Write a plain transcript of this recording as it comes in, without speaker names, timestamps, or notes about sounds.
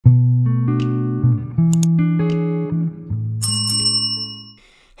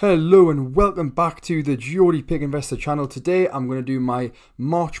Hello and welcome back to the Geordie Pig Investor channel. Today I'm going to do my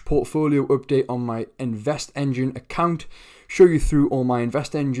March portfolio update on my InvestEngine account, show you through all my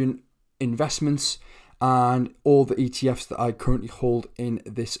InvestEngine investments and all the ETFs that I currently hold in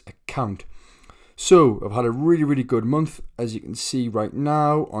this account. So I've had a really good month, as you can see right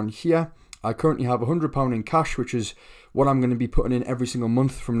now on here. I currently have £100 in cash, which is what I'm going to be putting in every single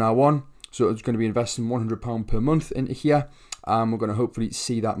month from now on. So it's going to be investing £100 per month into here. And we're going to hopefully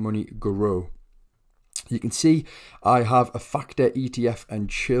see that money grow. You can see I have a factor ETF and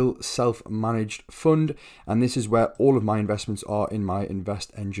chill self-managed fund, and this is where all of my investments are in my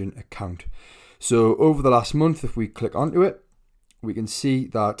InvestEngine account. So over the last month, if we click onto it, we can see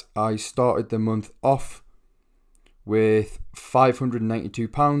that I started the month off with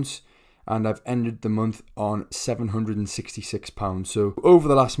 £592 and I've ended the month on £766. So over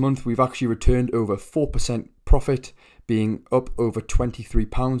the last month, we've actually returned over 4% profit, being up over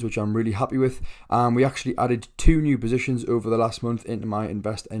 £23, which I'm really happy with. And we actually added 2 new positions over the last month into my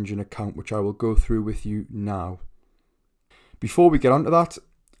InvestEngine account, which I will go through with you now. Before we get onto that,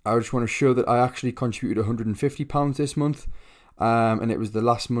 I just want to show that I actually contributed £150 this month, and it was the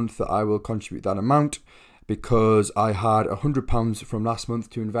last month that I will contribute that amount, because I had £100 from last month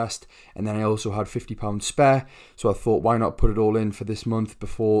to invest, and then I also had £50 spare. So I thought, why not put it all in for this month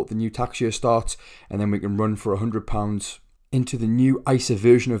before the new tax year starts, and then we can run for £100 into the new ISA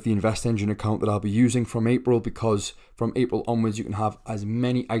version of the InvestEngine account that I'll be using from April, because from April onwards you can have as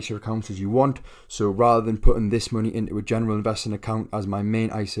many ISA accounts as you want. So rather than putting this money into a general investing account, as my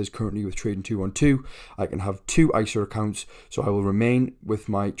main ISA is currently with Trading 212, I can have 2 ISA accounts. So I will remain with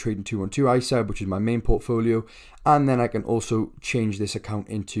my Trading 212 ISA, which is my main portfolio, and then I can also change this account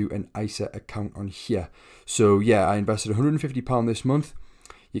into an ISA account on here. So yeah, I invested £150 this month.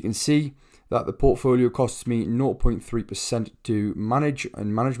 You can see that the portfolio costs me 0.3% to manage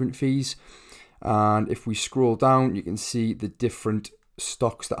and management fees. And if we scroll down, you can see the different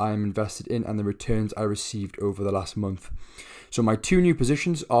stocks that I am invested in and the returns I received over the last month. So my 2 new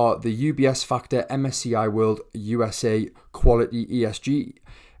positions are the UBS Factor MSCI World USA Quality ESG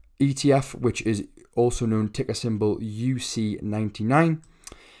ETF, which is also known ticker symbol UC99.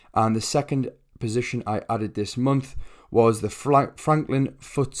 And the second position I added this month was the Franklin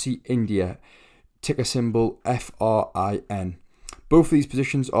FTSE India, ticker symbol FRIN. Both of these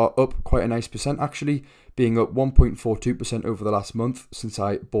positions are up quite a nice percent actually, being up 1.42% over the last month since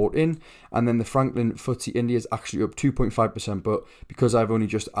I bought in. And then the Franklin FTSE India is actually up 2.5%, but because I've only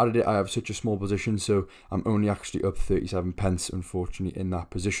just added it, I have such a small position, so I'm only actually up 37 pence, unfortunately, in that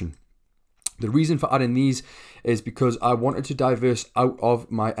position. The reason for adding these is because I wanted to diverse out of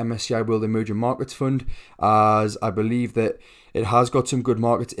my MSCI World Emerging Markets Fund, as I believe that it has got some good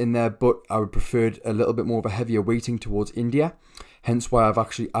markets in there, but I would prefer a little bit more of a heavier weighting towards India. Hence why I've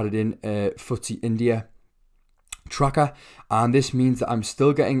actually added in a FTSE India tracker. And this means that I'm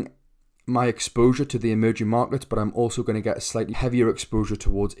still getting my exposure to the emerging markets, but I'm also going to get a slightly heavier exposure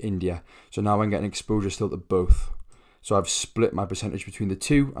towards India. So now I'm getting exposure still to both. So I've split my percentage between the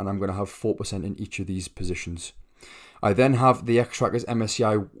two, and I'm going to have 4% in each of these positions. I then have the Xtrackers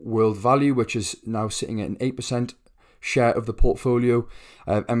MSCI World Value, which is now sitting at an 8% share of the portfolio.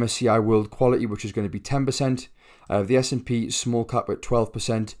 I have MSCI World Quality, which is going to be 10%. I have the S&P Small Cap at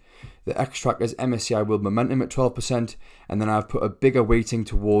 12%. The Xtrackers MSCI World Momentum at 12%, and then I've put a bigger weighting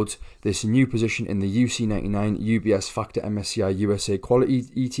towards this new position in the UC99 UBS Factor MSCI USA Quality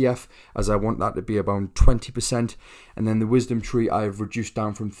ETF, as I want that to be around 20%, and then the Wisdom Tree I've reduced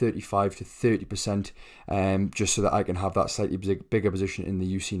down from 35 to 30%, just so that I can have that slightly bigger position in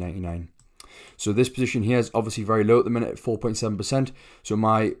the UC99. So this position here is obviously very low at the minute at 4.7%, so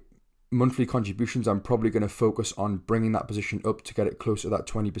my monthly contributions, I'm probably going to focus on bringing that position up to get it close to that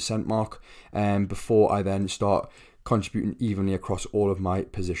 20% mark, before I then start contributing evenly across all of my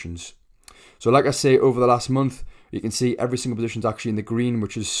positions. So like I say, over the last month, you can see every single position is actually in the green,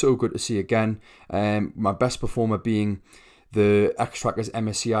 which is so good to see again. My best performer being the Xtrackers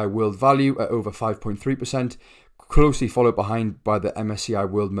MSCI World Value at over 5.3%, closely followed behind by the MSCI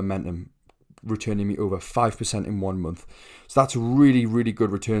World Momentum, returning me over 5% in 1 month. So that's really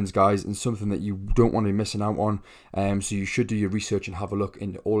good returns, guys, and something that you don't want to be missing out on. So you should do your research and have a look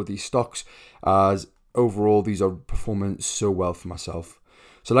into all of these stocks, as overall these are performing so well for myself.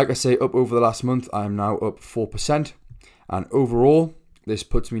 So like I say, up over the last month, I am now up 4%, and overall this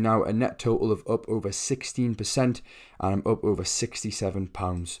puts me now a net total of up over 16%, and I'm up over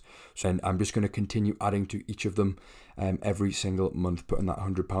 £67. So I'm just going to continue adding to each of them every single month, putting that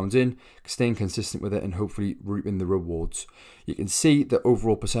 £100 in, staying consistent with it, and hopefully reaping the rewards. You can see the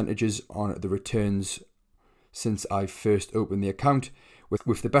overall percentages on the returns since I first opened the account,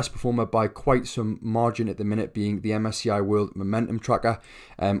 with the best performer by quite some margin at the minute being the MSCI World Momentum Tracker.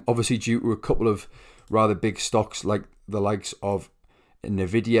 Obviously due to a couple of rather big stocks like the likes of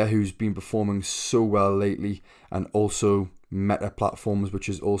Nvidia, who's been performing so well lately, and also Meta Platforms, which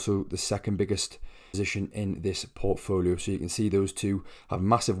is also the second biggest position in this portfolio. So you can see those two have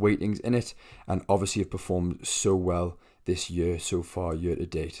massive weightings in it and obviously have performed so well this year so far, year to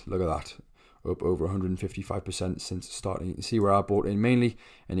date. Look at that, up over 155% since starting. You can see where I bought in mainly,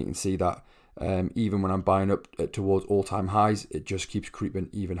 and you can see that even when I'm buying up towards all-time highs, it just keeps creeping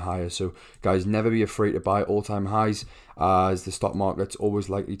even higher. So guys, never be afraid to buy all-time highs, as the stock market's always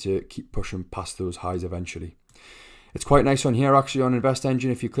likely to keep pushing past those highs eventually. It's quite nice on here actually on InvestEngine.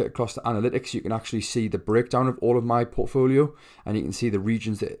 If you click across the analytics, you can actually see the breakdown of all of my portfolio, and you can see the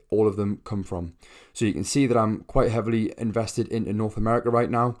regions that all of them come from. So you can see that I'm quite heavily invested into North America right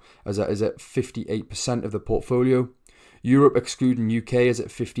now, as that is at 58% of the portfolio. Europe excluding UK is at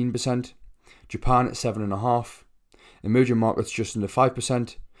 15%. Japan at 7.5%. Emerging markets just under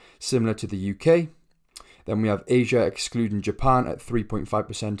 5%, similar to the UK. Then we have Asia excluding Japan at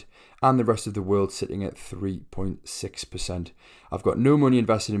 3.5%, and the rest of the world sitting at 3.6%. I've got no money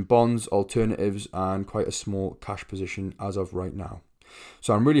invested in bonds, alternatives, and quite a small cash position as of right now.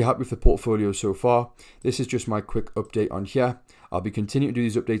 So I'm really happy with the portfolio so far. This is just my quick update on here. I'll be continuing to do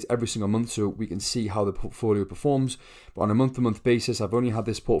these updates every single month so we can see how the portfolio performs. But on a month-to-month basis, I've only had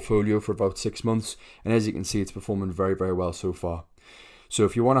this portfolio for about 6 months, and as you can see, it's performing very, very well so far. So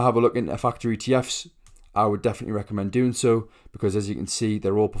if you want to have a look into factor ETFs, I would definitely recommend doing so, because as you can see,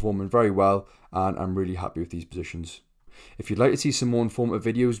 they're all performing very well, and I'm really happy with these positions. If you'd like to see some more informative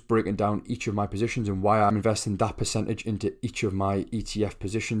videos breaking down each of my positions and why I'm investing that percentage into each of my ETF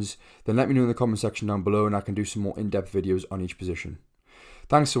positions, then let me know in the comment section down below, and I can do some more in-depth videos on each position.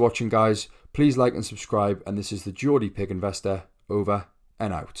 Thanks for watching guys, please like and subscribe, and this is the Geordie Pig Investor, over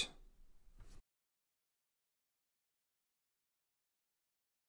and out.